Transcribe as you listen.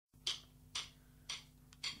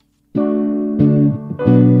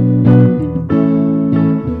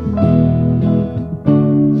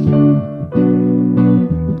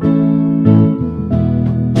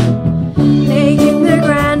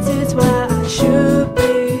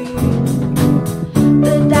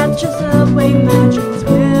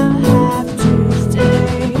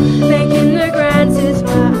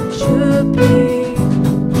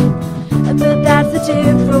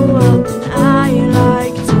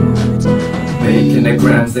Making the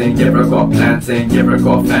grams and yeah, I got plans and yeah, I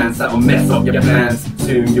got fans that'll mess up your plans.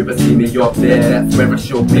 Soon you will see me up there, that's where I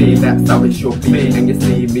should be, that's how it should be. And you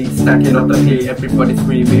see me stacking up the heat, everybody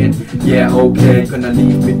screaming, yeah okay, gonna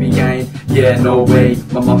leave me behind, yeah no way.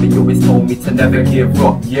 My mommy always told me to never give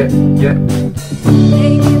up, yeah, yeah.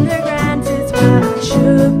 Making the grams is where I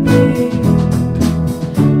should be,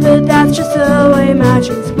 but that's just the way my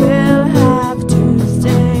dreams will have to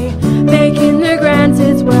stay. Making the grams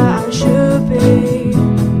is where I should be,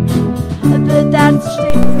 but that's just a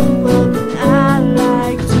different world than I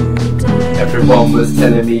like today. Everyone was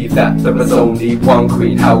telling me that there was only one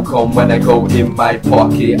queen. How come when I go in my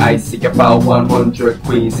pocket I see about 100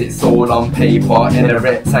 queens? It's all on paper in a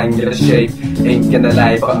rectangular shape. Ain't gonna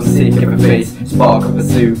lie, but I'm sick of a face, spark of a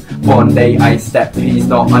zoo. One day I step peas,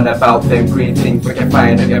 not on about them green things we can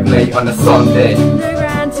find and get play on a Sunday. Making the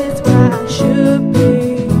grams is where I should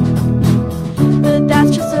be, but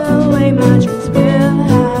that's just the way my dreams will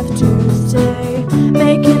have to stay.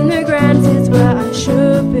 Making the grams is where I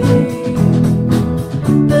should be,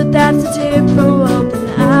 but that's a different world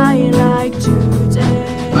than I like today.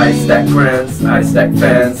 I stack grams, I stack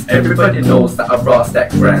fans, everybody knows that I raw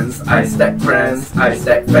stack friends. I stack grams, I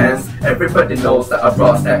stack fans, everybody knows that I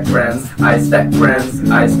raw stack friends. I stack grams,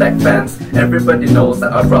 I stack fans, everybody knows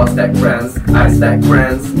that I raw stack friends. I stack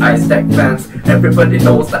grams, I stack fans, everybody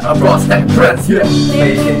knows that I raw stack friends. Yeah,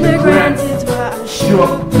 Making the grams is where I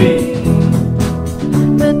should be,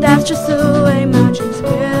 but that's just the way my dreams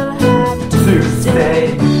will have to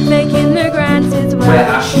stay. Making the grams is where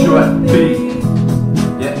I should be,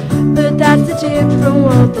 but that's a different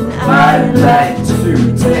world than I like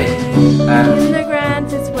today. Making the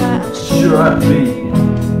grams is where I should be,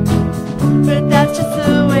 but that's just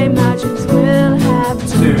the way my dreams will have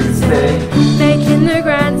to stay. Making the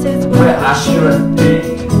grams is where I should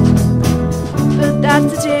be, but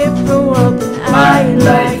that's a different